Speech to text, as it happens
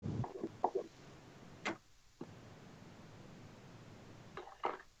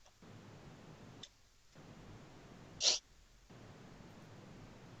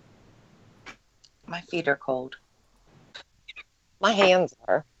My feet are cold. My hands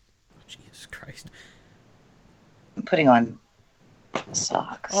are. Jesus Christ. I'm putting on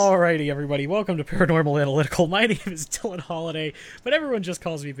socks. Alrighty, everybody. Welcome to Paranormal Analytical. My name is Dylan Holiday, but everyone just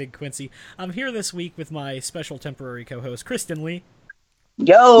calls me Big Quincy. I'm here this week with my special temporary co-host, Kristen Lee.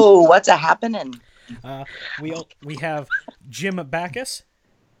 Yo, what's a happening? We have Jim Backus.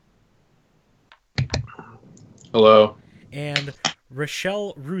 Hello. And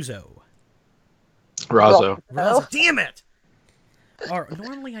Rochelle Russo. Razzo. Damn it!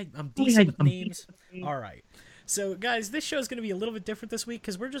 Normally I'm decent with names. Alright. So, guys, this show is going to be a little bit different this week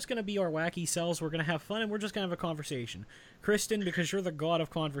because we're just going to be our wacky selves. We're going to have fun, and we're just going to have a conversation. Kristen, because you're the god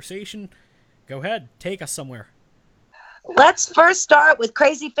of conversation, go ahead. Take us somewhere. Let's first start with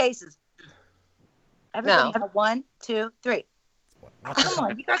crazy faces. Everybody have 1, 2, 3. Come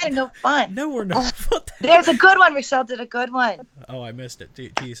on, you guys are no fun. No, we're not. There's a good one. Rochelle did a good one. Oh, I missed it.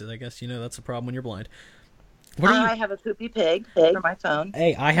 Jesus, I guess that's a problem when you're blind. I have a poopy pig for my phone.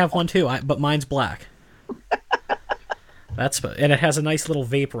 Hey, I have one too, but mine's black. And it has a nice little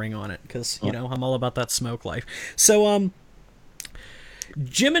vaporing on it because I'm all about that smoke life. So,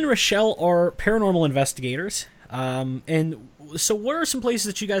 Jim and Rochelle are paranormal investigators. And so, what are some places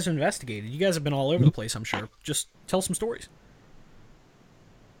that you guys have investigated? You guys have been all over the place, I'm sure. Just tell some stories.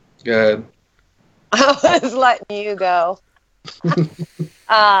 Go ahead. I was letting you go.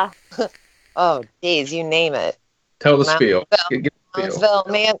 Oh, geez, you name it. Tell the spiel. Get the spiel.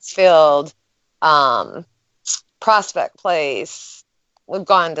 Mansfield, Prospect Place. We've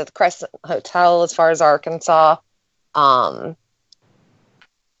gone to the Crescent Hotel as far as Arkansas. Bell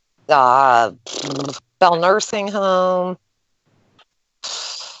Nursing Home.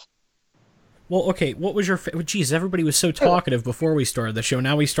 Well, okay, what was your... Geez, everybody was so talkative before we started the show.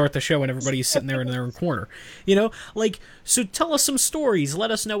 Now we start the show and everybody's sitting there in their own corner. So tell us some stories.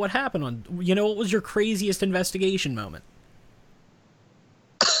 Let us know what happened what was your craziest investigation moment?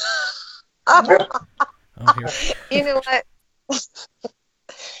 You know what?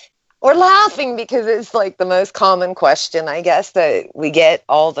 We're laughing because it's like the most common question, I guess, that we get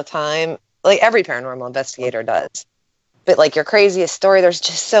all the time. Like every paranormal investigator does. But like your craziest story, there's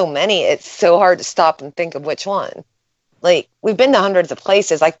just so many. It's so hard to stop and think of which one. Like we've been to hundreds of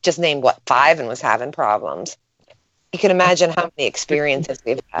places. I just named 5 and was having problems. You can imagine how many experiences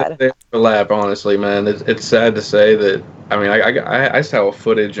we've had. They overlap, honestly, man. It's sad to say that. I mean, I still have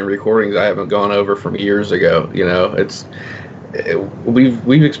footage and recordings I haven't gone over from years ago.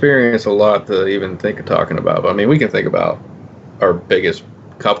 We've experienced a lot to even think of talking about. I mean, we can think about our biggest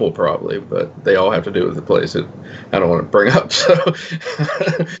couple probably, but they all have to do with the place that I don't want to bring up. So,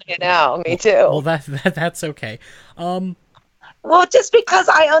 me too. Well, that's okay. Well, just because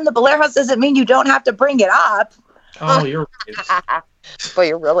I own the Blair House doesn't mean you don't have to bring it up. Oh, you're right. But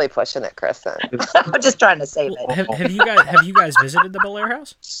you're really pushing it, Kristen. I'm just trying to save it. Have you guys visited the Belair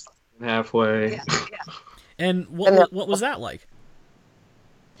House? Halfway. Yeah. And what was that like?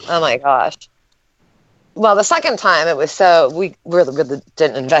 Oh my gosh. Well, the second time it was we really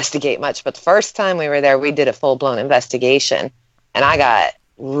didn't investigate much, but the first time we were there, we did a full-blown investigation, and I got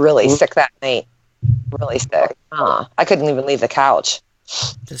really sick that night. Really sick. I couldn't even leave the couch.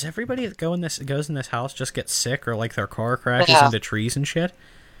 Does everybody that goes in this house just get sick, or like their car crashes into trees and shit?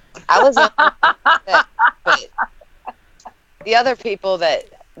 I was but the other people that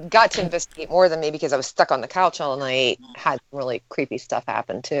got to investigate more than me because I was stuck on the couch all night had some really creepy stuff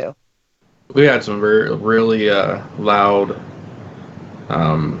happen too. We had some really loud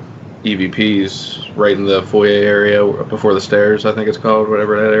EVPs right in the foyer area before the stairs, I think it's called,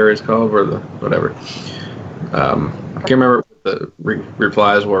 whatever that area is called, whatever. I can't remember what the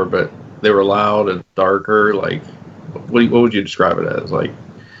replies were, but they were loud and darker. Like, what would you describe it as? Like,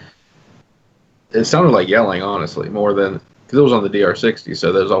 it sounded like yelling, honestly, more than, because it was on the DR60,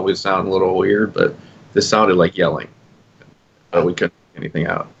 so those always sound a little weird, but this sounded like yelling. But we couldn't get anything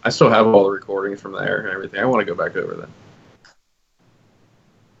out. I still have all the recordings from there and everything. I want to go back over them.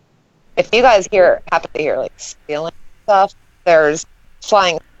 If you guys happen to hear like ceiling stuff, there's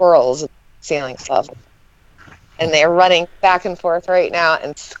flying squirrels ceiling stuff, and they're running back and forth right now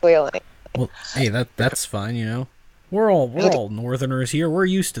and squealing. Well, hey, that's fine. We're all Northerners here. We're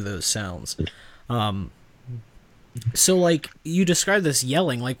used to those sounds. So like you described this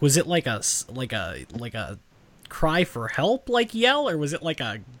yelling, like was it like a cry for help like yell, or was it like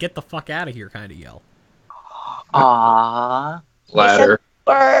a get the fuck out of here kind of yell? Aww. Ladder.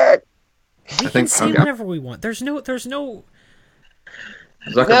 We can say whatever we want. There's no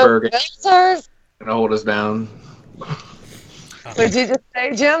Zuckerberg gonna hold us down. What did you just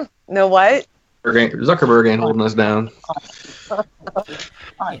say, Jim? No what? Zuckerberg ain't holding us down. Yeah,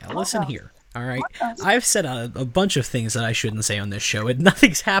 listen here. All right, I've said a bunch of things that I shouldn't say on this show, and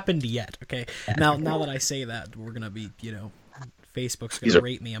nothing's happened yet. Okay, now that I say that, we're gonna be, Facebook's gonna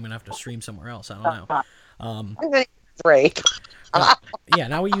rate me. I'm gonna have to stream somewhere else. I don't know. Rape. Yeah,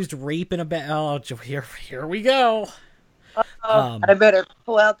 now we used rape in a bit. Oh, here we go. I better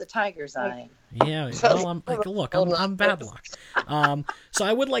pull out the tiger's eye. Yeah, well, I'm bad luck. So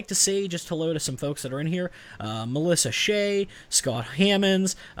I would like to say just hello to some folks that are in here. Melissa Shea, Scott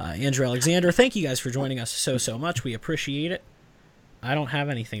Hammonds, Andrew Alexander. Thank you guys for joining us so much. We appreciate it. I don't have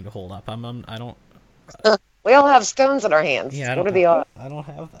anything to hold up. I don't. We all have stones in our hands. Yeah, what are the odds? I don't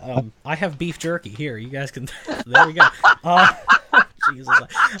have. I have beef jerky here. You guys can. There we go. Jesus,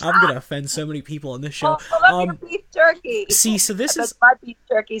 I'm gonna offend so many people on this show. Your beef jerky. See, so this is my beef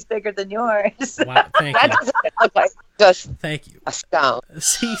jerky's bigger than yours. Wow, thank you. That doesn't look like just Thank you. a stone.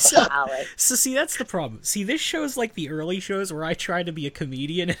 See, see, that's the problem. See, this show's like the early shows where I try to be a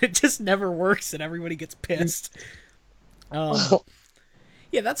comedian and it just never works and everybody gets pissed.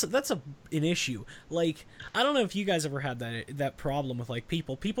 Yeah, that's an issue. Like, I don't know if you guys ever had that problem with, like,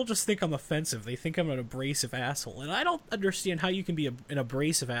 people. People just think I'm offensive. They think I'm an abrasive asshole. And I don't understand how you can be an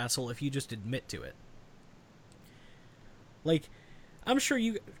abrasive asshole if you just admit to it. Like, I'm sure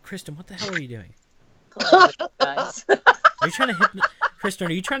you... Kristen, what the hell are you doing? Are you trying to Kristen,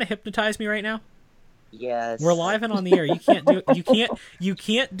 are you trying to hypnotize me right now? Yes. We're live and on the air. You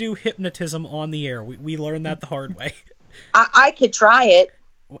can't do hypnotism on the air. We learned that the hard way. I could try it.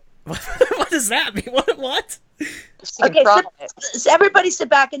 What does that mean? What? Okay, so everybody sit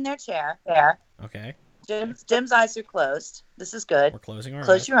back in their chair. There. Okay. Jim's eyes are closed. This is good. We're closing our eyes.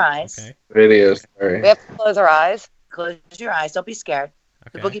 Close your eyes. Okay. Video, sorry. We have to close our eyes. Close your eyes. Don't be scared.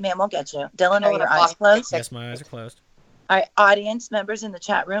 Okay. The boogeyman won't get you. Dylan, are your eyes closed? Yes, my eyes are closed. All right, audience members in the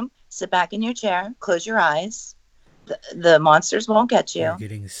chat room, sit back in your chair. Close your eyes. The monsters won't get you. You're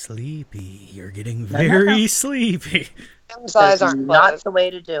getting sleepy. You're getting very sleepy. Jim's eyes aren't not closed. the way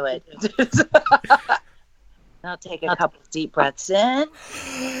to do it. Now take a couple deep breaths in.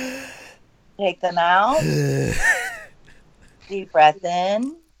 Take them out. Deep breath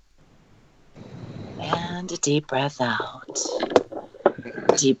in. And a deep breath out.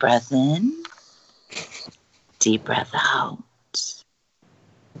 Deep breath in. Deep breath out.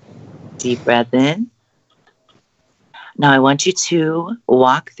 Deep breath in. Now I want you to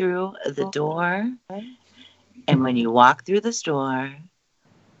walk through the door. And when you walk through this door,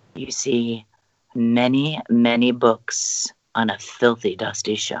 you see many, many books on a filthy,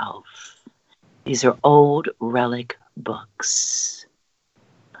 dusty shelf. These are old relic books.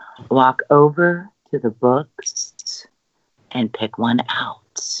 Walk over to the books and pick one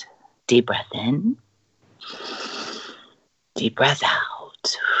out. Deep breath in. Deep breath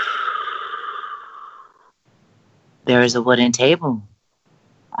out. There is a wooden table.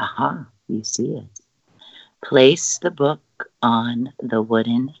 Aha, you see it. Place the book on the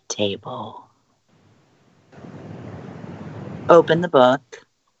wooden table. Open the book,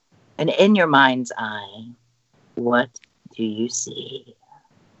 and in your mind's eye, what do you see?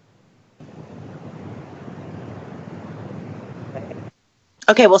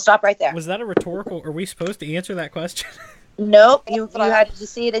 Okay, we'll stop right there. Was that a rhetorical? Are we supposed to answer that question? Nope, you had to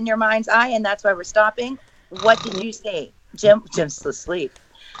see it in your mind's eye, and that's why we're stopping. What did you see? Jim's asleep.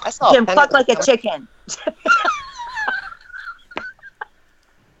 I saw Jim, cluck like a chicken.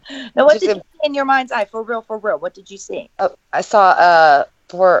 Now, what did you see in your mind's eye? For real, what did you see? Oh, I saw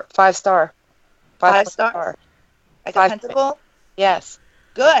 5 star. 5 star? Like a pentacle? Yes.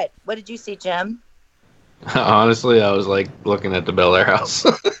 Good. What did you see, Jim? Honestly, I was like looking at the Bel Air house.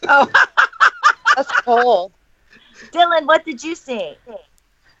 Oh, That's cool. Dylan, what did you see?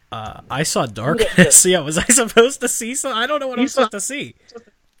 I saw darkness. Yeah, was I supposed to see something? I don't know what I'm supposed to see.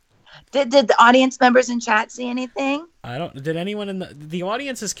 Did the audience members in chat see anything? I don't. Did anyone in the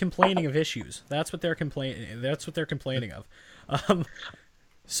audience is complaining of issues? That's what they're complaining. That's what they're complaining of.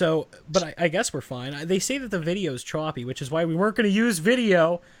 So, but I guess we're fine. They say that the video is choppy, which is why we weren't going to use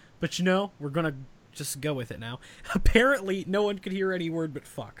video. But we're gonna just go with it now. Apparently, no one could hear any word but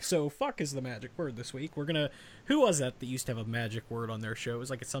fuck. So, fuck is the magic word this week. We're gonna. Who was that used to have a magic word on their show? It was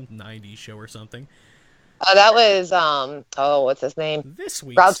like some '90s show or something. That was what's his name? This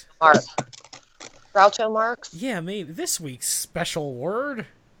week's Groucho Marx. Groucho Marx. Yeah, maybe this week's special word.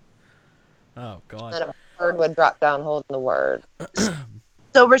 Oh God! And a word would drop down holding the word.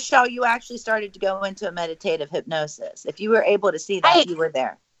 So Rochelle, you actually started to go into a meditative hypnosis. If you were able to see that, you were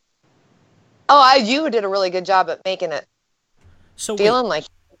there. Oh, you did a really good job at making it feeling like.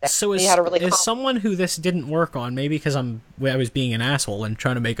 So as someone who this didn't work on, maybe because I was being an asshole and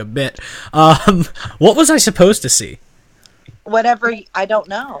trying to make a bit, what was I supposed to see? whatever. I don't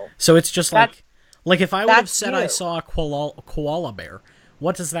know. So it's just That's- like if I would have that's said I you. saw a koala bear,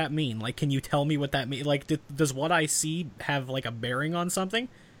 what does that mean? Like, can you tell me what that means? Like, does what I see have like a bearing on something?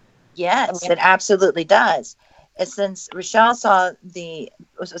 Yes, it absolutely does. And since Rochelle saw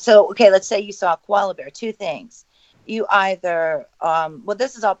okay, let's say you saw a koala bear. Two things. You either, well,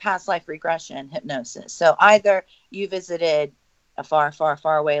 this is all past life regression hypnosis. So either you visited a far, far,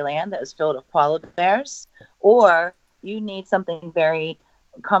 far away land that was filled with koala bears, or you need something very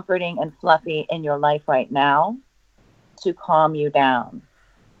comforting and fluffy in your life right now to calm you down.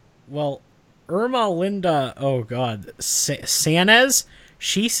 Well, Irma Linda, oh god, Sanez,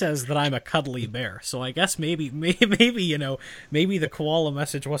 she says that I'm a cuddly bear. So I guess maybe maybe the koala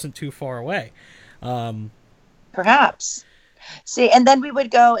message wasn't too far away. Perhaps. See, and then we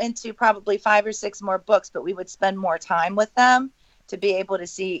would go into probably 5 or 6 more books, but we would spend more time with them to be able to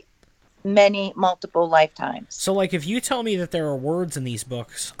see multiple lifetimes. So, like, if you tell me that there are words in these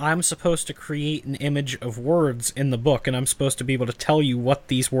books, I'm supposed to create an image of words in the book, and I'm supposed to be able to tell you what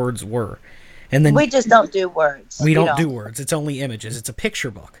these words were. And then We just don't do words. we don't do words. It's only images. It's a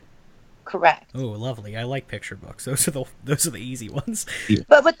picture book. Correct. Oh, lovely. I like picture books. Those are the easy ones.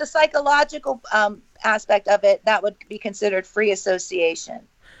 But with the psychological aspect of it, that would be considered free association.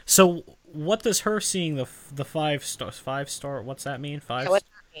 So, what does her seeing the 5 star? What's that mean?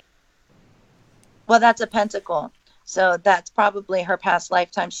 Well, that's a pentacle. So that's probably her past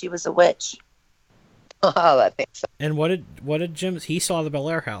lifetime. She was a witch. Oh, that makes sense. And what did Jim? He saw the Bel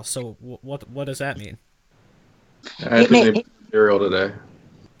Air house. So what does that mean? I had too many cereal today.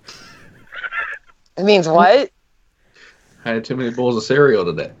 It means what? I had too many bowls of cereal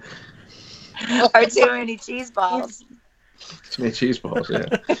today. Or too many cheese balls. Too many cheese balls, yeah.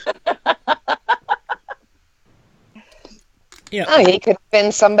 Yeah. Oh, he could have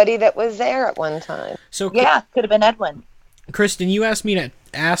been somebody that was there at one time. So Yeah, could have been Edwin. Kristen, you asked me to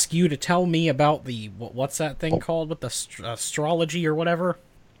ask you to tell me about the what's that thing called with the astrology or whatever?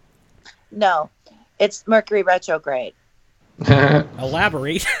 No, it's Mercury retrograde.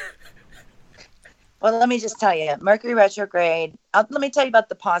 Elaborate. Well, let me just tell you, Mercury retrograde. Let me tell you about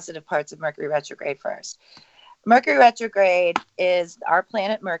the positive parts of Mercury retrograde first. Mercury retrograde is our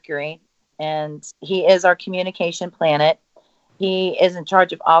planet Mercury, and he is our communication planet. He is in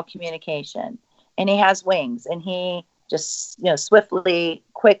charge of all communication, and he has wings, and he just swiftly,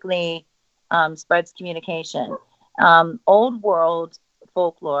 quickly spreads communication. Old world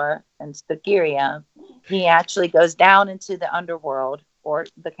folklore and Spagyria, he actually goes down into the underworld, or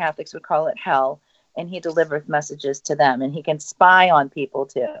the Catholics would call it hell, and he delivers messages to them, and he can spy on people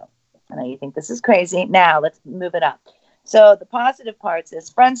too. I know you think this is crazy. Now let's move it up. So the positive parts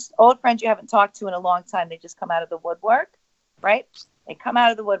is old friends you haven't talked to in a long time, they just come out of the woodwork, right? They come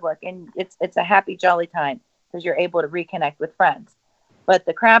out of the woodwork, and it's a happy, jolly time because you're able to reconnect with friends. But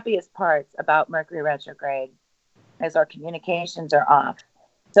the crappiest parts about Mercury retrograde is our communications are off.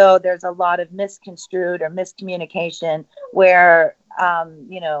 So there's a lot of misconstrued or miscommunication where,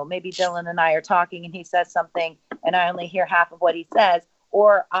 maybe Dylan and I are talking and he says something and I only hear half of what he says,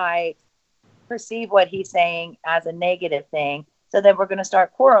 or I perceive what he's saying as a negative thing. So then we're going to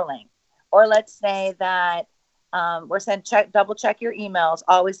start quarreling. Or let's say that we're saying double check your emails,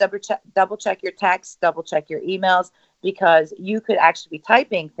 always double check your texts, double check your emails, because you could actually be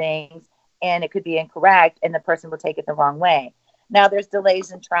typing things and it could be incorrect and the person will take it the wrong way. Now there's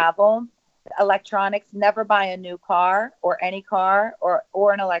delays in travel. Electronics, never buy a new car or any car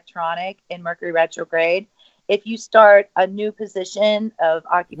or an electronic in Mercury retrograde. If you start a new position of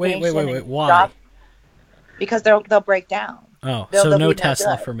occupation, wait, why? job, because they'll break down. Oh, They'll so no be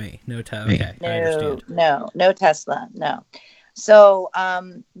Tesla good. for me. No Tesla. Okay, I understand. No Tesla. No. So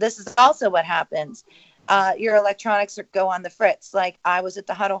this is also what happens. Your electronics go on the fritz. Like I was at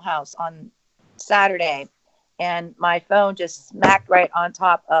the Huddle House on Saturday, and my phone just smacked right on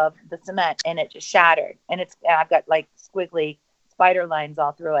top of the cement, and it just shattered. And I've got like squiggly spider lines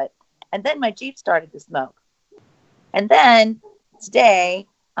all through it. And then my Jeep started to smoke. And then today,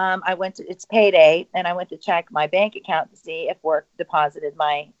 it's payday, and I went to check my bank account to see if work deposited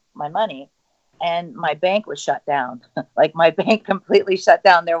my money. And my bank was shut down. Like my bank completely shut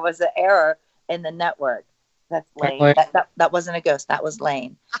down. There was an error in the network. That's Lane. That wasn't a ghost. That was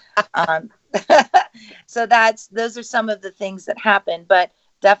Lane. So those are some of the things that happen. But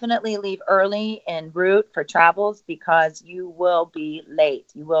definitely leave early en route for travels because you will be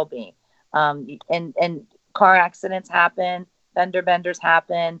late. You will be. And car accidents happen. Fender benders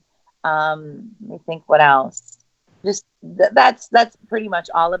happen. Let me think what else. Just that's pretty much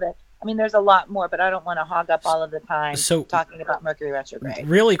all of it. I mean, there's a lot more, but I don't want to hog up all of the time So- talking about Mercury retrograde.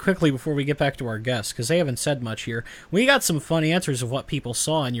 Really quickly before we get back to our guests, because they haven't said much here, we got some fun answers of what people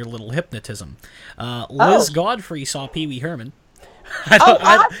saw in your little hypnotism. Liz Godfrey saw Pee Wee Herman.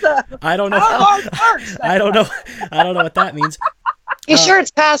 Awesome! I don't know. Oh, it works. I don't know. I don't know what that means. You sure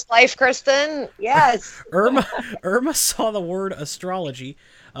it's past life, Kristen? Yes. Irma saw the word astrology.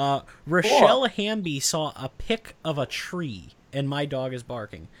 Rochelle Hamby saw a pic of a tree, and my dog is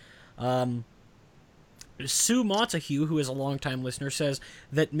barking. Sue Montague, who is a longtime listener, says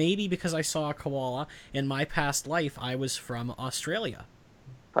that maybe because I saw a koala in my past life, I was from Australia.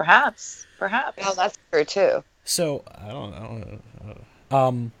 Perhaps. Well, that's true too. So, I don't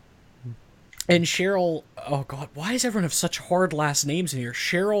know. And Cheryl, oh God, why does everyone have such hard last names in here?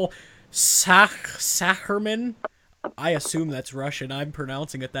 Cheryl Sacherman, I assume that's Russian, I'm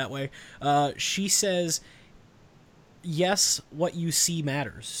pronouncing it that way. She says, yes, what you see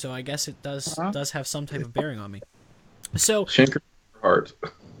matters. So I guess it does have some type of bearing on me. So, Shanker Earhart.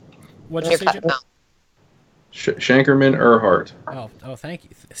 what'd you say, Jim? No. Shankerman Earhart. Oh, thank you.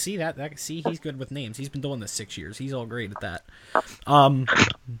 See see, he's good with names. He's been doing this 6 years. He's all great at that.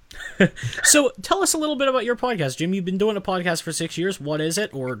 So tell us a little bit about your podcast, Jim. You've been doing a podcast for 6 years. What is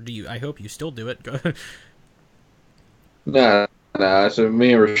it, or do you? I hope you still do it. Nah. So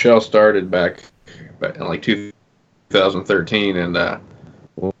me and Rochelle started back in like 2013, and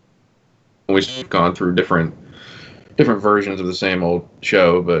we've gone through different versions of the same old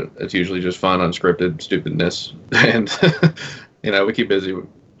show, but it's usually just fun, unscripted stupidness. And we keep busy.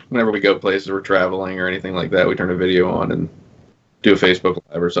 Whenever we go places, we're traveling or anything like that, we turn a video on and do a Facebook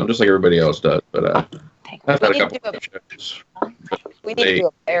Live or something, just like everybody else does. But I've had a couple of shows. We need to do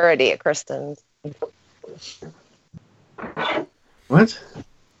a parody at Kristen's. What?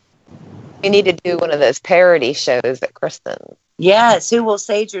 We need to do one of those parody shows at Kristen's. Yes, who will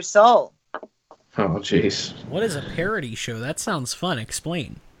sage your soul? Oh, jeez. What is a parody show? That sounds fun.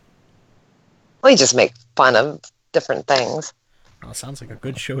 Explain. We just make fun of different things. Oh, sounds like a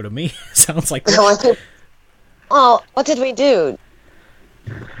good show to me. Sounds like. Well, what did we do?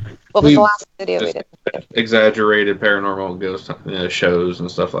 What was the last video we did? Exaggerated paranormal ghost shows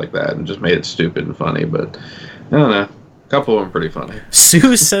and stuff like that, and just made it stupid and funny. But I don't know. A couple of them pretty funny.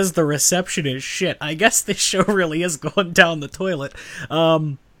 Sue says the reception is shit. I guess this show really is going down the toilet.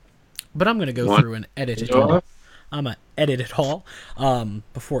 But I'm going to go through and edit it all. I'm going to edit it all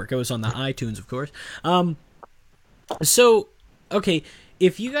before it goes on the iTunes, of course. So, okay,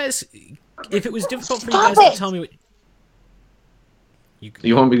 if it was difficult for you guys to tell me what...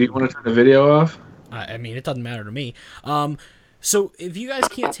 You want to turn the video off? I mean, it doesn't matter to me. So if you guys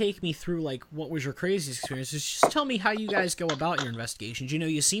can't take me through, like, what was your craziest experiences, just tell me how you guys go about your investigations.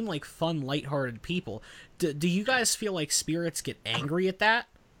 You seem like fun, lighthearted people. Do you guys feel like spirits get angry at that?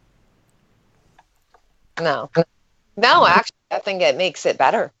 No, actually, I think it makes it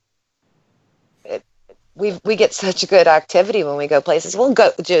better. We get such good activity when we go places. We'll go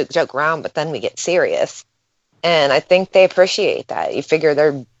joke around, but then we get serious. And I think they appreciate that. You figure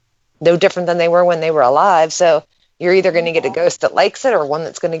they're no different than they were when they were alive. So you're either going to get a ghost that likes it or one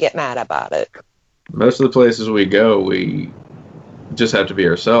that's going to get mad about it. Most of the places we go, we just have to be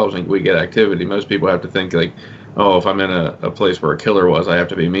ourselves and we get activity. Most people have to think like, oh, if I'm in a place where a killer was, I have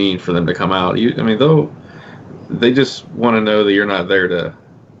to be mean for them to come out. They just want to know that you're not there to,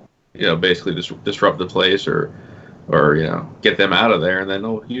 basically disrupt the place or get them out of there, and then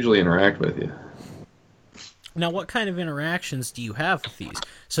they'll usually interact with you. Now, what kind of interactions do you have with these?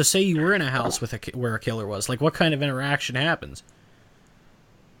 So, say you were in a house with where a killer was. Like, what kind of interaction happens?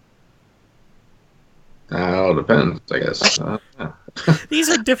 It all depends, I guess. Yeah. These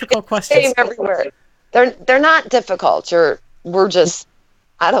are difficult questions. Same everywhere. They're not difficult. We're just,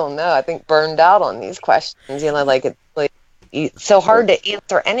 I don't know. I think burned out on these questions. It's so hard to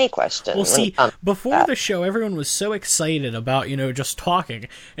answer any question. Well, see, before the show, everyone was so excited about, just talking.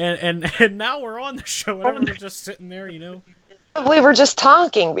 And now we're on the show and everyone's just sitting there, We were just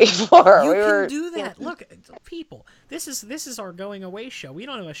talking before. You can do that. Look, people, this is our going away show. We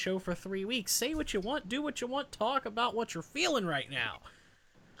don't have a show for 3 weeks. Say what you want, do what you want, talk about what you're feeling right now.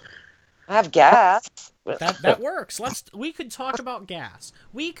 I have gas. That works. We could talk about gas.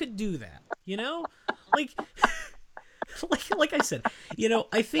 We could do that. Like I said,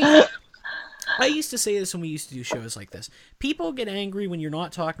 I think I used to say this when we used to do shows like this. People get angry when you're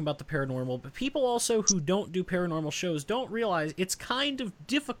not talking about the paranormal, but people also who don't do paranormal shows don't realize it's kind of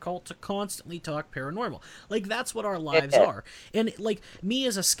difficult to constantly talk paranormal. Like, that's what our lives are. And, like, me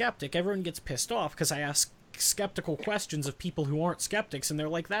as a skeptic, everyone gets pissed off because I ask skeptical questions of people who aren't skeptics, and they're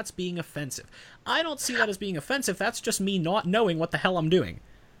like, that's being offensive. I don't see that as being offensive. That's just me not knowing what the hell I'm doing.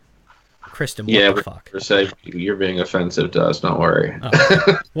 Kristen, what Yeah, the we fuck? never say you're being offensive to us. Don't worry.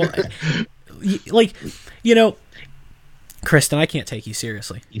 Well, like, you know, Kristen, I can't take you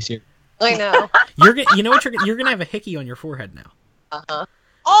seriously. I know. You know what? You're gonna have a hickey on your forehead now. Uh-huh.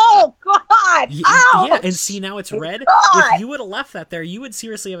 Oh God! Yeah, and see now it's red. God! If you would have left that there, you would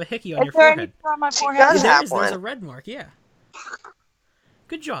seriously have a hickey on your there forehead. anything on my She forehead? does have There's one. a red mark. Yeah.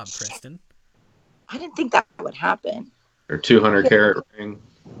 Good job, Kristen. I didn't think that would happen. Or 200 carat ring.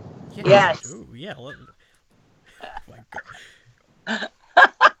 Yeah. Yes. Ooh, yeah. Oh my God.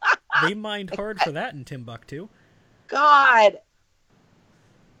 They mined hard for that in Timbuktu. God.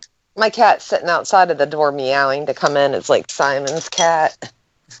 My cat's sitting outside of the door meowing to come in. It's like Simon's cat.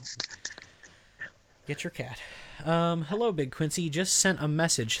 Get your cat. Hello, Big Quincy. Just sent a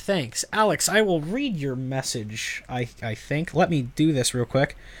message. Thanks. Alex, I will read your message, I think. Let me do this real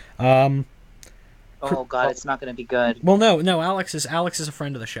quick. Oh God, it's not going to be good. Well, no. Alex is a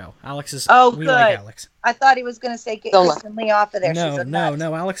friend of the show. Alex is. Oh, we good. like Alex. I thought he was going to say get Don't Kristen Lee off of there. She's a nut.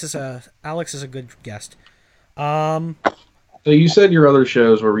 No. Alex is a good guest. So you said your other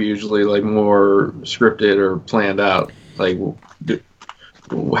shows were usually like more scripted or planned out. Like,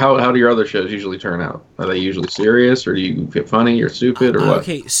 how do your other shows usually turn out? Are they usually serious, or do you get funny or stupid, or what?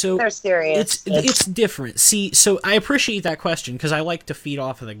 Okay, so They're serious. It's different. See, so I appreciate that question because I like to feed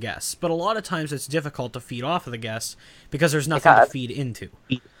off of the guests, but a lot of times it's difficult to feed off of the guests because there's nothing to feed into.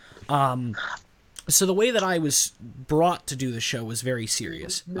 So the way that I was brought to do the show was very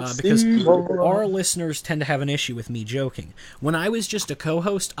serious because our listeners tend to have an issue with me joking. When I was just a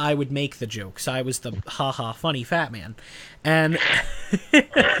co-host, I would make the jokes. I was the haha funny fat man, and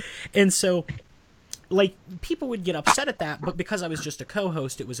and so like people would get upset at that, but because I was just a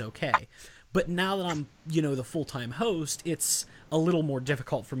co-host, it was okay. But now that I'm the full-time host, it's a little more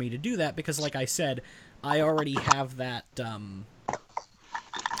difficult for me to do that because, like I said, I already have that.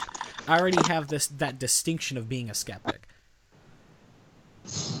 I already have that distinction of being a skeptic.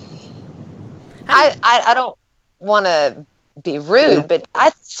 I don't want to be rude, but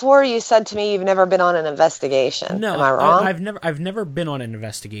I swore you said to me you've never been on an investigation. No, am I wrong? I've never been on an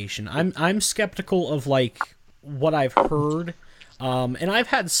investigation. I'm skeptical of like what I've heard, and I've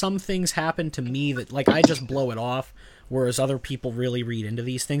had some things happen to me that like I just blow it off, whereas other people really read into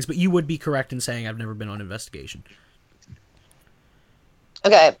these things. But you would be correct in saying I've never been on an investigation.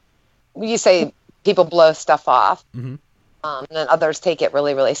 Okay. You say people blow stuff off, Mm-hmm. And then others take it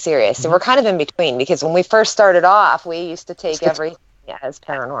really, really serious. So we're kind of in between because when we first started off, we used to take everything as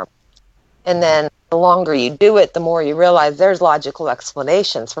paranormal. And then the longer you do it, the more you realize there's logical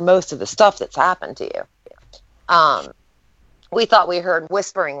explanations for most of the stuff that's happened to you. We thought we heard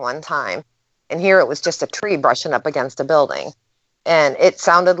whispering one time, and here it was just a tree brushing up against a building. And it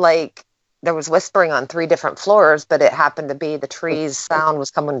sounded like there was whispering on 3 different floors, but it happened to be the tree's sound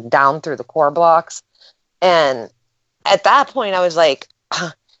was coming down through the core blocks. And at that point, I was like,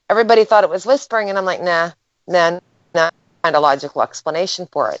 everybody thought it was whispering. And I'm like, nah, find a logical explanation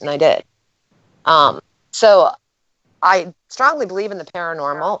for it. And I did. So I strongly believe in the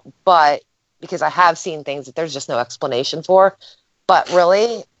paranormal, but because I have seen things that there's just no explanation for. But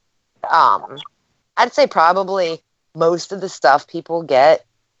really, I'd say probably most of the stuff people get,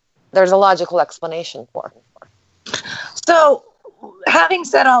 there's a logical explanation for. So, having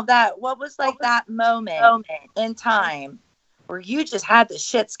said all that, what was like that moment in time where you just had the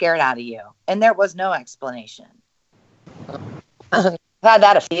shit scared out of you and there was no explanation? I've had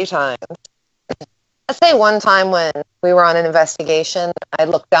that a few times. I'd say one time when we were on an investigation, I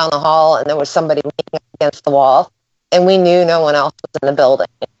looked down the hall and there was somebody leaning up against the wall, and we knew no one else was in the building.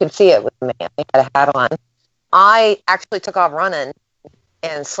 You could see it was a man. He had a hat on. I actually took off running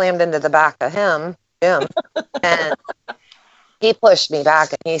and slammed into the back of him, Jim, and he pushed me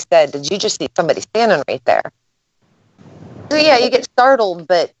back and he said, "Did you just see somebody standing right there?" So yeah, you get startled,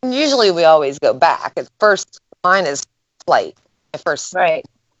 but usually we always go back. At first, mine is flight. My first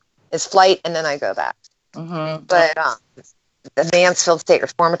is flight, and then I go back. Mm-hmm. But the Mansfield State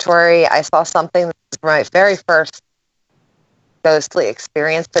Reformatory, I saw something that was my very first ghostly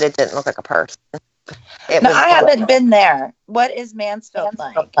experience, but it didn't look like a person. I haven't been there. What is Mansfield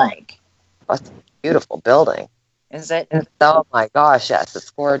like? It's a beautiful building. Is it? Oh my gosh, yes, it's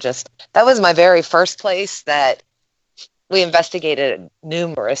gorgeous. That was my very first place that we investigated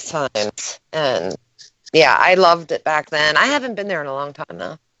numerous times. And yeah, I loved it back then. I haven't been there in a long time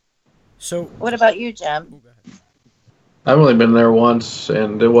though. So, what about you, Jim? I've only been there once,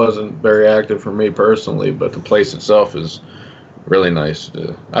 and it wasn't very active for me personally, but the place itself is really nice.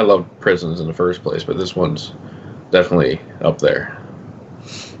 I love prisons in the first place, but this one's definitely up there.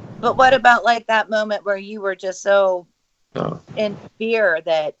 But what about like that moment where you were just so Oh. in fear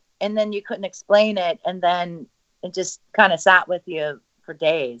that and then you couldn't explain it, and then it just kind of sat with you for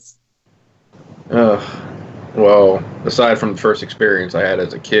days? Well, aside from the first experience I had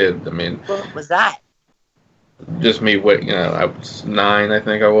as a kid, I mean, What was that? just me, I was 9, I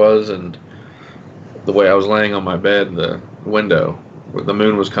think I was, and the way I was laying on my bed, the window, the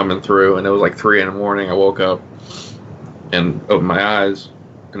moon was coming through, and it was like 3 in the morning. I woke up and opened my eyes,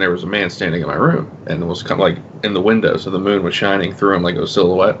 and there was a man standing in my room, and it was kind of like in the window, so the moon was shining through him like a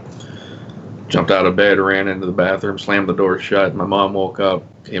silhouette. Jumped out of bed, ran into the bathroom, slammed the door shut. My mom woke up,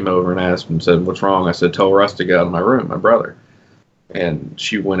 came over and asked and said, "What's wrong?" I said, "Tell Russ to get out of my room, my brother." And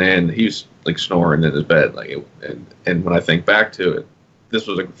she went in. He was like snoring in his bed, and when I think back to it, this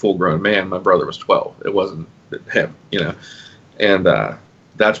was a full-grown man. My brother was 12. It wasn't him, And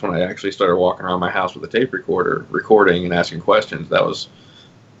that's when I actually started walking around my house with a tape recorder, recording and asking questions. That was,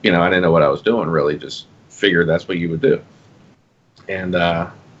 I didn't know what I was doing really. Just figured that's what you would do. And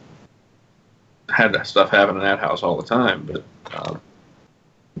had that stuff happen in that house all the time. But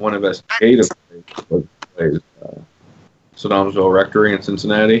one investigative was Saddamsville Rectory in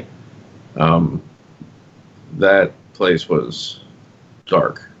Cincinnati. That place was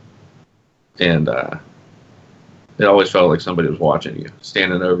dark, and it always felt like somebody was watching you,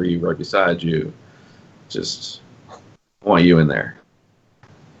 standing over you, right beside you, just want you in there.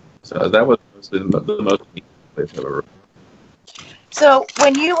 So that was the most place I've ever. So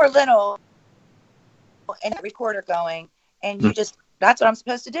when you were little and that recorder going, and you just, that's what I'm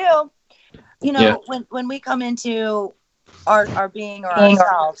supposed to do. Yeah. When we come into our being or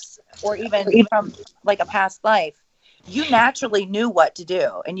ourselves, or even from like a past life, you naturally knew what to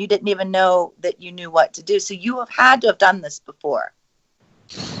do, and you didn't even know that you knew what to do. So you have had to have done this before.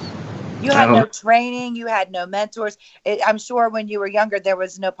 You had no training. You had no mentors. I'm sure when you were younger, there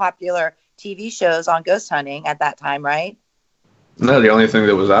was no popular TV shows on ghost hunting at that time, right? No, the only thing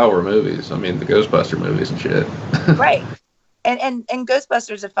that was out were movies. I mean, the Ghostbuster movies and shit. Right. And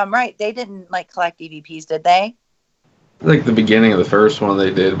Ghostbusters, if I'm right, they didn't like collect EVPs, did they? Like the beginning of the first one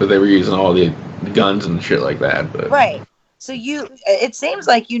they did, but they were using all the guns and shit like that. But. Right. So it seems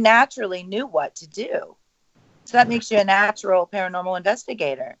like you naturally knew what to do. So that makes you a natural paranormal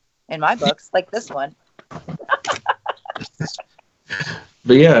investigator in my books, like this one.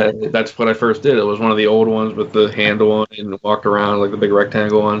 But yeah, that's what I first did. It was one of the old ones with the handle on it and walked around like the big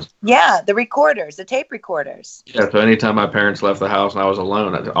rectangle ones. Yeah, the recorders, the tape recorders. Yeah, so anytime my parents left the house and I was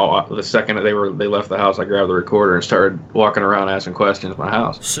alone, the second that they left the house, I grabbed the recorder and started walking around asking questions in my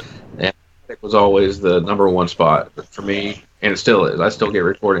house. And it was always the number one spot for me, and it still is. I still get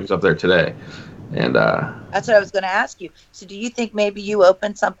recordings up there today. And that's what I was going to ask you. So do you think maybe you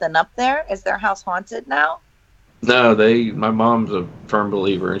opened something up there? Is their house haunted now? No, my mom's a firm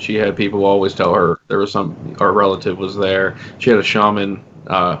believer, and she had people always tell her our relative was there. She had a shaman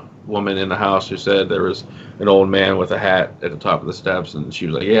woman in the house who said there was an old man with a hat at the top of the steps, and she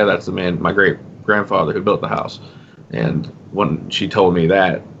was like, "Yeah, that's the man, my great grandfather who built the house." And when she told me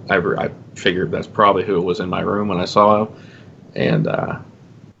that, I figured that's probably who it was in my room when I saw him. And I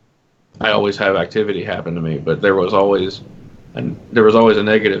always have activity happen to me, but there was always a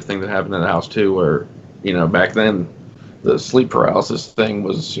negative thing that happened in the house too, where back then the sleep paralysis thing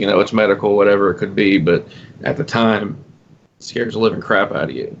was, it's medical, whatever it could be, but at the time it scares the living crap out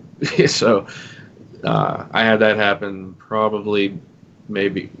of you. So I had that happen probably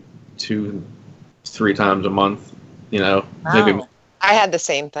maybe 2-3 times a month, Wow. maybe. I had the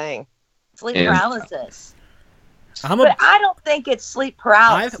same thing. Sleep paralysis. But I don't think it's sleep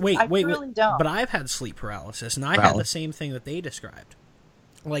paralysis. I really don't. But I've had sleep paralysis, and I had the same thing that they described.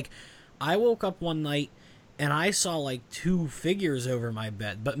 Like, I woke up one night and I saw like 2 figures over my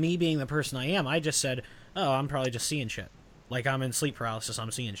bed. But me being the person I am, I just said, "Oh, I'm probably just seeing shit. Like, I'm in sleep paralysis,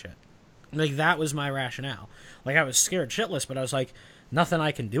 I'm seeing shit." Like, that was my rationale. Like, I was scared shitless, but I was like, nothing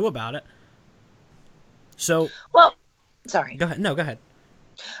I can do about it. So, well, sorry. Go ahead. No, go ahead.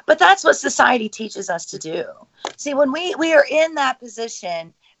 But that's what society teaches us to do. See, when we are in that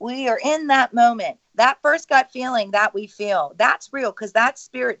position, we are in that moment, that first gut feeling that we feel, that's real, because that's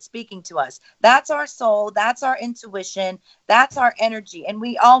spirit speaking to us. That's our soul. That's our intuition. That's our energy. And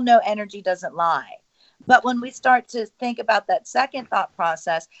we all know energy doesn't lie. But when we start to think about that second thought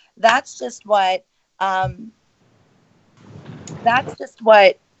process, that's just what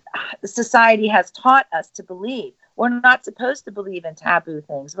society has taught us to believe. We're not supposed to believe in taboo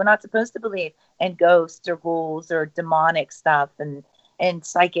things. We're not supposed to believe in ghosts or ghouls or demonic stuff and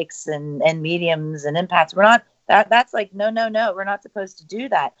psychics and mediums and empaths. We're not, that's like, no. We're not supposed to do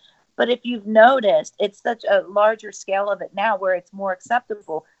that. But if you've noticed, it's such a larger scale of it now where it's more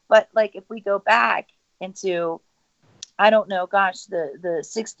acceptable. But like if we go back into I don't know, gosh, the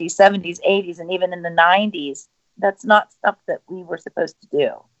 60s, 70s, 80s, and even in the 90s, that's not stuff that we were supposed to do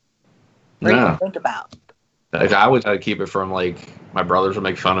or even No. think about. Like, I would try to keep it from, like, my brothers would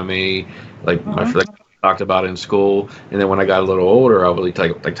make fun of me, like my friends talked about it in school, and then when I got a little older, I would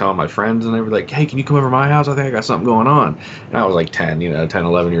like telling my friends, and they were like, "Hey, can you come over to my house? I think I got something going on." And I was like 10, 10,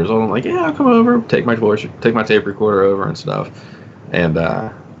 11 years old. I'm like, "Yeah, I'll come over, take my tape recorder over and stuff," and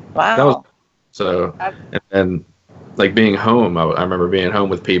Wow. that was so. And then, like, being home, I remember being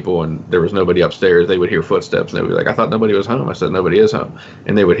home with people, and there was nobody upstairs. They would hear footsteps, and they would be like, "I thought nobody was home." I said, "Nobody is home,"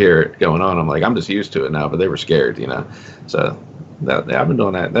 and they would hear it going on. I'm like, I'm just used to it now, but they were scared, So I've been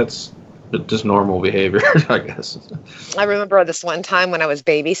doing that. That's just normal behavior, I guess. I remember this one time when I was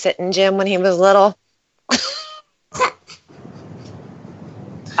babysitting Jim when he was little.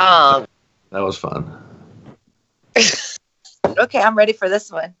 That was fun. Okay, I'm ready for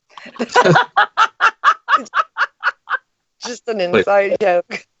this one. Just an inside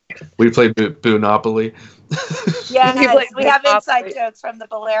joke. We played Boonopoly. Yes, we have Monopoly. inside jokes from the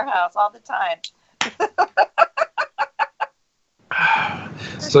Belair house all the time.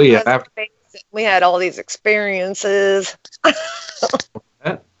 So yeah, We had all these experiences.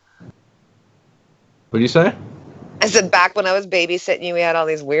 what do you say? I said back when I was babysitting you, we had all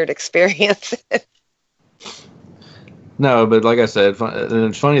these weird experiences. No, but like I said, and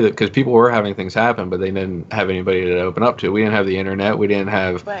it's funny that because people were having things happen, but they didn't have anybody to open up to. We didn't have the internet. We didn't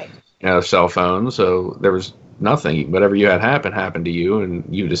have cell phones, so there was nothing. Whatever you had happened to you, and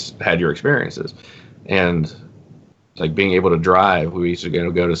you just had your experiences. And like being able to drive, we used to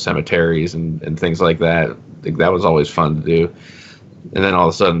go to cemeteries and things like that. That was always fun to do. And then all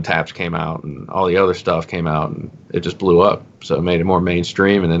of a sudden, Taps came out, and all the other stuff came out, and it just blew up. So it made it more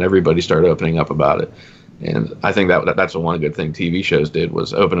mainstream, and then everybody started opening up about it. And I think that's the one good thing TV shows did,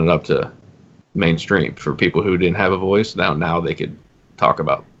 was open it up to mainstream for people who didn't have a voice. Now they could talk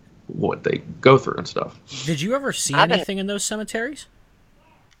about what they go through and stuff. Did you ever see anything in those cemeteries?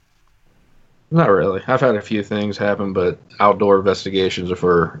 Not really. I've had a few things happen, but outdoor investigations are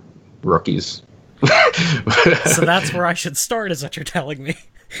for rookies. So that's where I should start, is what you're telling me.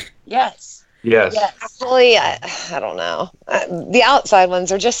 Yes. Yes. Actually, I don't know. The outside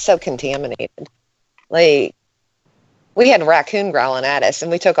ones are just so contaminated. Like, we had a raccoon growling at us, and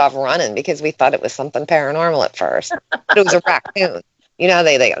we took off running because we thought it was something paranormal at first. But it was a raccoon. You know,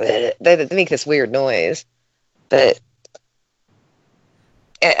 they make this weird noise. But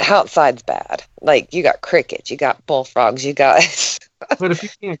outside's bad. Like, you got crickets, you got bullfrogs, you got... But if you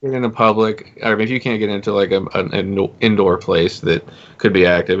can't get into public, I mean, if you can't get into like an indoor place that could be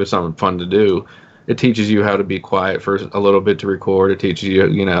active, it's something fun to do. It teaches you how to be quiet for a little bit to record. It teaches you,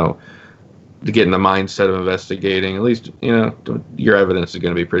 to get in the mindset of investigating. At least, your evidence is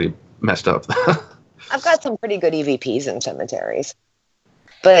going to be pretty messed up. I've got some pretty good EVPs in cemeteries.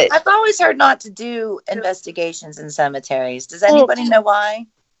 But I've always heard not to do investigations in cemeteries. Does anybody know why?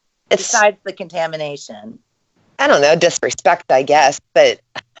 Besides the contamination. I don't know, disrespect, I guess. But,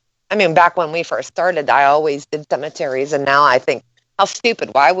 I mean, back when we first started, I always did cemeteries. And now I think, how stupid.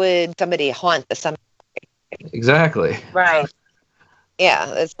 Why would somebody haunt the cemetery? Exactly. Right.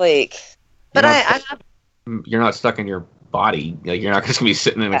 Yeah, it's like... But you're not stuck in your body. Like, you're not just going to be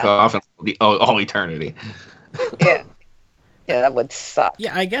sitting in a coffin all eternity. Yeah. Yeah, that would suck.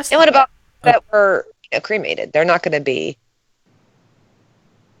 Yeah, I guess... And what about that were cremated? They're not going to be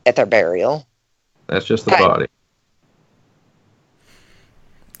at their burial. That's just the body.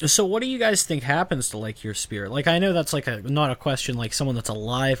 So what do you guys think happens to, like, your spirit? Like, I know that's, like, not a question, like, someone that's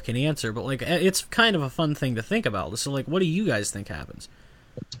alive can answer, but, like, it's kind of a fun thing to think about. So, like, what do you guys think happens?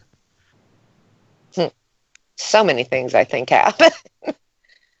 So many things I think happen.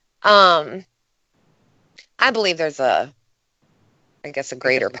 I believe there's a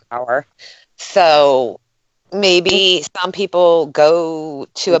greater power. So maybe some people go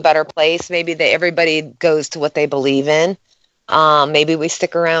to a better place. Maybe everybody goes to what they believe in. Maybe we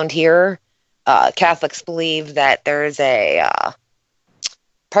stick around here. Catholics believe that there's a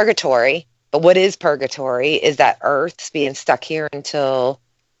purgatory. But what is purgatory? Is that Earth's being stuck here until,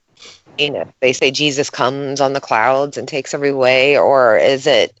 they say Jesus comes on the clouds and takes every way? Or is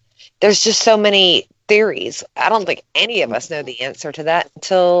it, there's just so many theories. I don't think any of us know the answer to that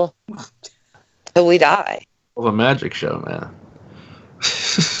until we die. Well, a magic show, man.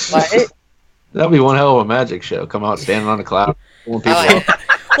 What? That'd be one hell of a magic show. Come out standing on a cloud. Well,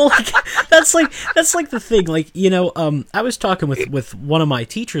 like, that's like the thing. Like, I was talking with one of my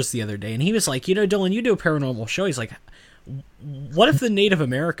teachers the other day, and he was like, Dylan, you do a paranormal show. He's like, what if the Native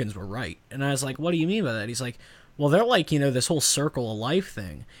Americans were right? And I was like, what do you mean by that? He's like, well, they're like, this whole circle of life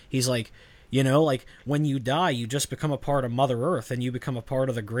thing. He's like, You know, like when you die, you just become a part of Mother Earth and you become a part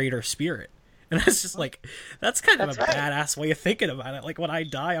of the greater spirit. And it's just like, that's kind of a badass way of thinking about it. Like, when I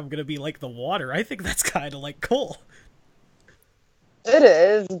die, I'm going to be like the water. I think that's kind of like cool. It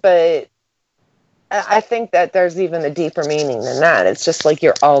is, but I think that there's even a deeper meaning than that. It's just like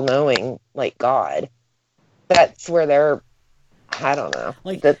you're all knowing, like God. That's where they're, I don't know,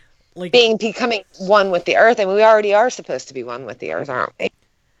 becoming one with the earth. And we already are supposed to be one with the earth, aren't we?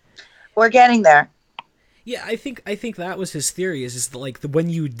 We're getting there. Yeah, I think that was his theory. Is that like when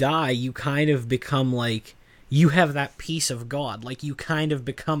you die, you kind of become like, you have that piece of God. Like, you kind of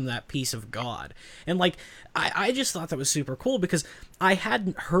become that piece of God. And like, I just thought that was super cool because I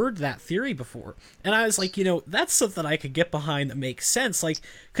hadn't heard that theory before. And I was like, you know, that's something I could get behind that makes sense. Like,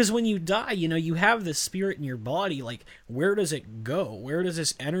 because when you die, you know, you have this spirit in your body. Like, where does it go? Where does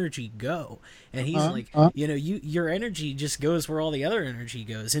this energy go? And he's like, you know, your energy just goes where all the other energy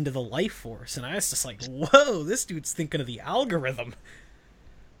goes, into the life force. And I was just like, whoa, this dude's thinking of the algorithm.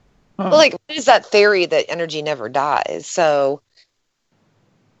 Well, like, what is that theory that energy never dies? So,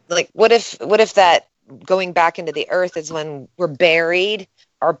 like, what if that going back into the earth is when we're buried,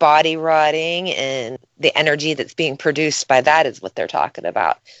 our body rotting, and the energy that's being produced by that is what they're talking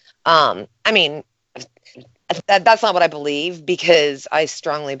about? I mean, that's not what I believe, because I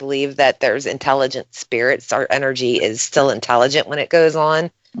strongly believe that there's intelligent spirits. Our energy is still intelligent when it goes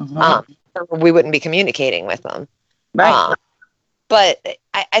on. Or we wouldn't be communicating with them. Right. But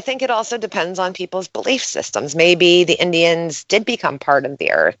I think it also depends on people's belief systems. Maybe the Indians did become part of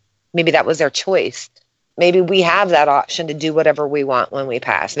the earth. Maybe that was their choice. Maybe we have that option to do whatever we want when we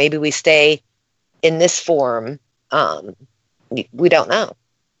pass. Maybe we stay in this form. We don't know.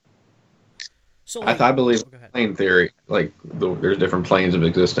 So, like, I believe plane theory. Like, there's different planes of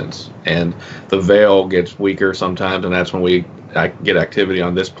existence, and the veil gets weaker sometimes, and that's when I get activity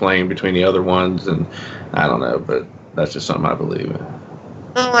on this plane between the other ones, and I don't know, but that's just something I believe in.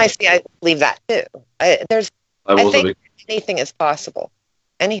 Oh, I see. I believe that too. I think anything is possible.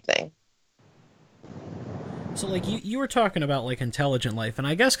 Anything. So, like, you were talking about, like, intelligent life, and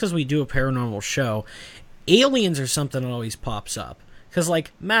I guess because we do a paranormal show, aliens are something that always pops up. Because,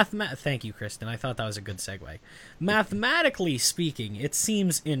 like, thank you, Kristen. I thought that was a good segue. Mathematically speaking, it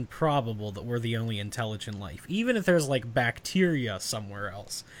seems improbable that we're the only intelligent life, even if there's, like, bacteria somewhere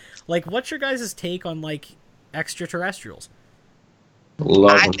else. Like, what's your guys' take on, like, extraterrestrials?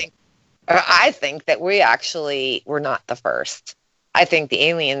 I think that we're not the first. I think the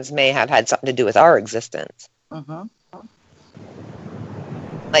aliens may have had something to do with our existence.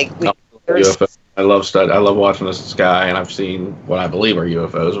 Like, I love watching the sky, and I've seen what I believe are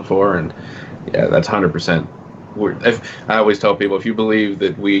UFOs before, and yeah, that's 100%. I always tell people, if you believe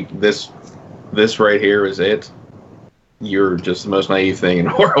that this right here is it, you're just the most naive thing in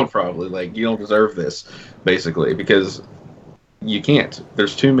the world, probably. Like, you don't deserve this, basically, because you can't.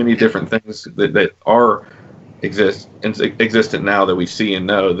 There's too many different things that are existent now that we see and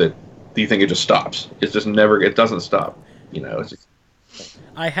know that you think it just stops. It's just it doesn't stop. You know, it's just,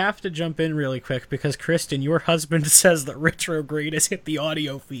 I have to jump in really quick because, Kristen, your husband says that retrograde has hit the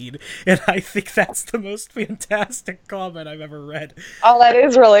audio feed, and I think that's the most fantastic comment I've ever read. Oh, that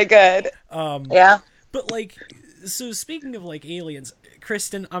is really good. Yeah. But, like, so speaking of, like, aliens,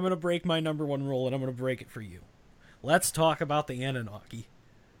 Kristen, I'm going to break my number one rule, and I'm going to break it for you. Let's talk about the Anunnaki.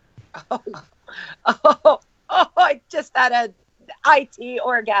 Oh, I just had a IT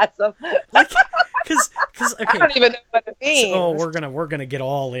orgasm. Like, because okay, I don't even know what it means. So, we're gonna get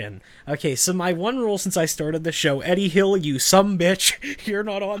all in. Okay, so my one rule since I started the show, Eddie Hill, you some bitch, you're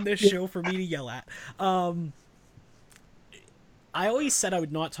not on this show for me to yell at. I always said I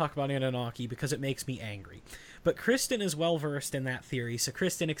would not talk about Anunnaki because it makes me angry. But Kristen is well versed in that theory, so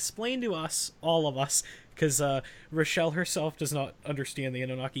Kristen, explain to us, all of us, because Rochelle herself does not understand the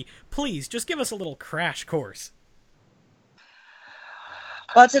Anunnaki. Please, just give us a little crash course.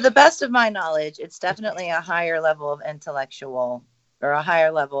 Well, to the best of my knowledge, it's definitely a higher level of intellectual, or a higher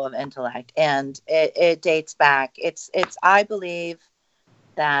level of intellect, and it dates back. It's I believe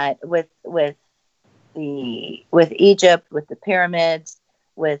that with Egypt, with the pyramids,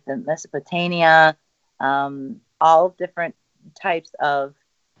 with the Mesopotamia, all different types of,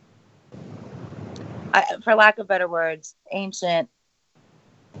 for lack of better words, ancient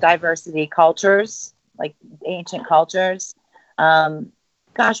diversity cultures, like ancient cultures.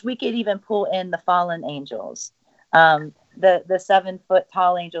 Gosh, we could even pull in the fallen angels, the 7-foot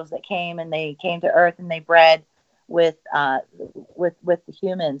tall angels that came to Earth and they bred with the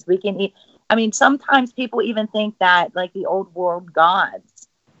humans. We can I mean, sometimes people even think that like the old world gods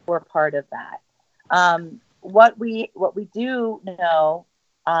were part of that. What we do know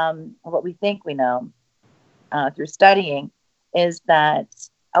what we think we know through studying, is that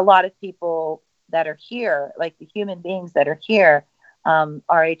a lot of people that are here, like the human beings that are here,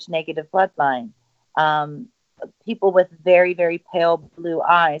 Rh negative bloodline. People with very, very pale blue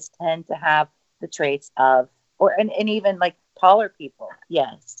eyes tend to have the traits of, and even like taller people.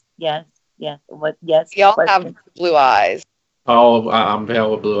 Yes. What? Yes. Y'all have blue eyes. I'm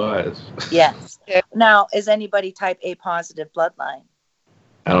pale with blue eyes. Yes. Now, is anybody type A positive bloodline?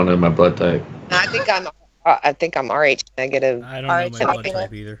 I don't know my blood type. I think I'm Rh negative. I don't know my blood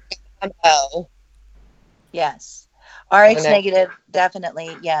type either. I'm O. Yes. Rh negative,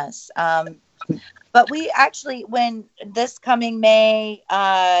 definitely, yes. But we actually, when this coming May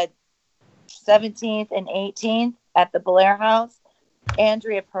 17th and 18th at the Blair House,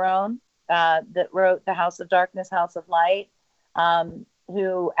 Andrea Perron, that wrote The House of Darkness, House of Light,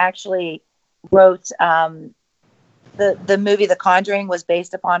 who actually wrote the movie The Conjuring, was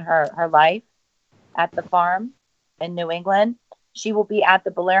based upon her life at the farm in New England. She will be at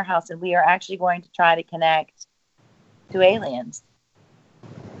the Blair House, and we are actually going to try to connect to aliens.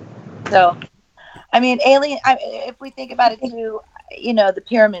 So, I mean, if we think about it too, the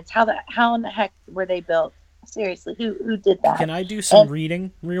pyramids, how in the heck were they built? Seriously, who did that? Can I do some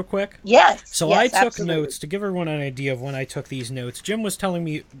reading real quick? Yes. So yes, I took absolutely. notes to give everyone an idea of when I took these notes. Jim was telling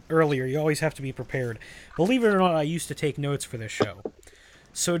me earlier, you always have to be prepared. Believe it or not, I used to take notes for this show.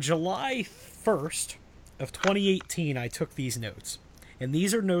 So July 1st of 2018, I took these notes. And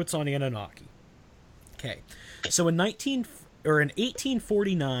these are notes on Anunnaki. Okay. So in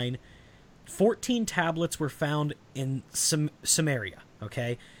 1849, 14 tablets were found in Samaria.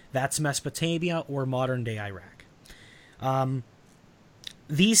 Okay. That's Mesopotamia or modern-day Iraq.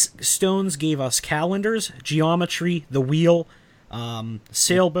 These stones gave us calendars, geometry, the wheel,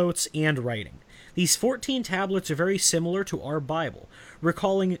 sailboats, and writing. These 14 tablets are very similar to our Bible,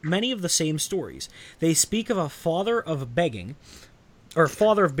 recalling many of the same stories. They speak of a father of beginning. Oh,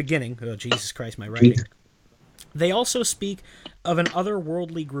 Jesus Christ, my writing. They also speak of an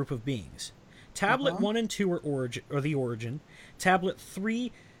otherworldly group of beings. Tablet 1 and 2 are the origin. Tablet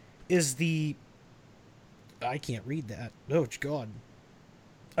 3 is the... I can't read that. Oh, God.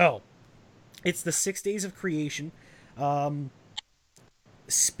 Oh. It's the 6 days of creation.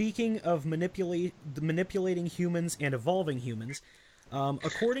 Speaking of manipulating humans and evolving humans,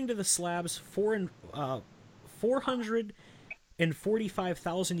 according to the slabs,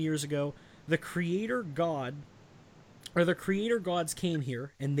 445,000 years ago, the creator gods came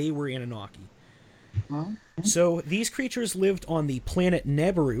here, and they were Anunnaki. So these creatures lived on the planet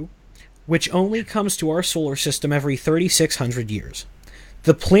Nibiru, which only comes to our solar system every 3,600 years.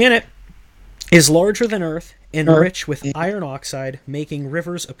 The planet is larger than Earth and rich with iron oxide, making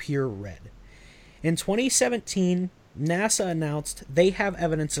rivers appear red. In 2017, NASA announced they have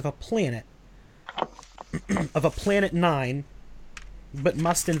evidence of a planet 9, but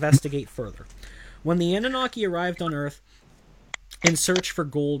must investigate further. When the Anunnaki arrived on Earth in search for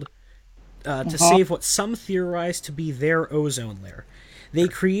gold to save what some theorize to be their ozone layer, they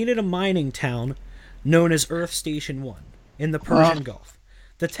created a mining town known as Earth Station 1 in the Persian Gulf.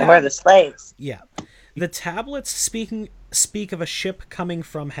 Where the slaves. Yeah. The tablets speak of a ship coming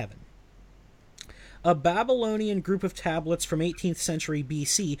from heaven. A Babylonian group of tablets from 18th century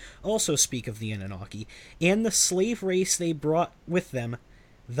BC also speak of the Anunnaki and the slave race they brought with them,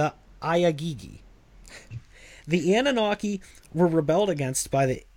 the Ayagigi. The Anunnaki were rebelled against by the